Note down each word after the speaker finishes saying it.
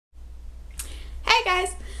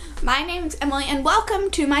My name's Emily and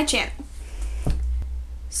welcome to my channel.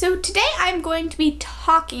 So today I'm going to be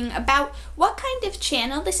talking about what kind of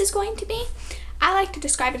channel this is going to be. I like to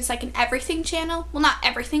describe it as like an everything channel. Well, not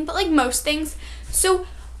everything, but like most things. So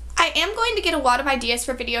I am going to get a lot of ideas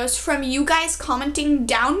for videos from you guys commenting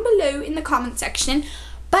down below in the comment section.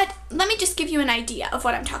 But let me just give you an idea of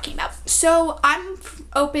what I'm talking about. So I'm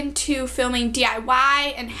open to filming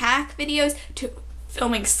DIY and hack videos, to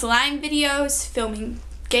filming slime videos, filming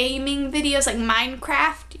gaming videos like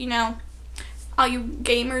Minecraft, you know, all you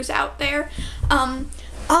gamers out there.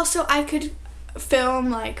 Also, I could film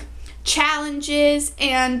like challenges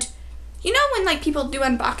and, you know, when like people do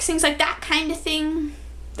unboxings, like that kind of thing.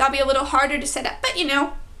 That'll be a little harder to set up, but you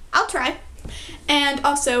know, I'll try. And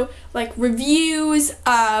also like reviews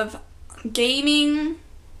of gaming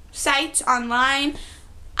sites online.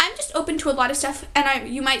 I'm just open to a lot of stuff, and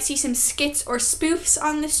you might see some skits or spoofs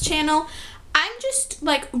on this channel. I'm just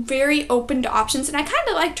like very open to options, and I kind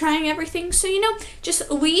of like trying everything. So, you know,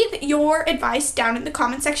 just leave your advice down in the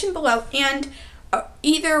comment section below, and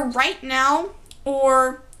either right now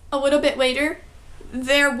or a little bit later,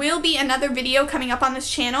 there will be another video coming up on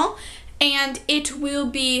this channel, and it will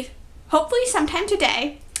be hopefully sometime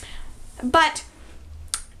today, but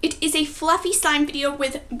it is a fluffy slime video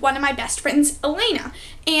with one of my best friends, Elena,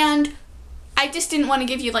 and I just didn't want to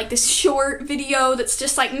give you like this short video that's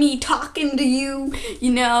just like me talking to you,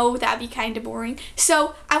 you know, that'd be kind of boring.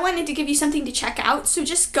 So I wanted to give you something to check out, so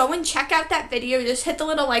just go and check out that video. Just hit the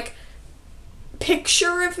little like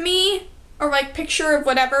picture of me, or like picture of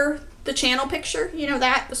whatever, the channel picture, you know,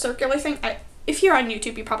 that, the circular thing. If you're on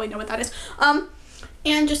YouTube, you probably know what that is.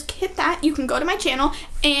 And just hit that. You can go to my channel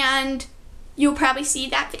and you'll probably see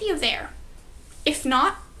that video there. If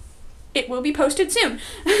not, it will be posted soon.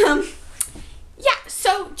 Yeah,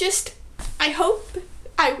 so just, I hope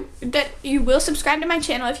that you will subscribe to my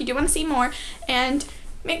channel if you do want to see more, and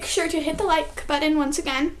make sure to hit the like button once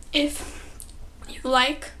again if you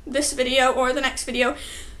like this video or the next video.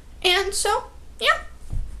 And so, yeah.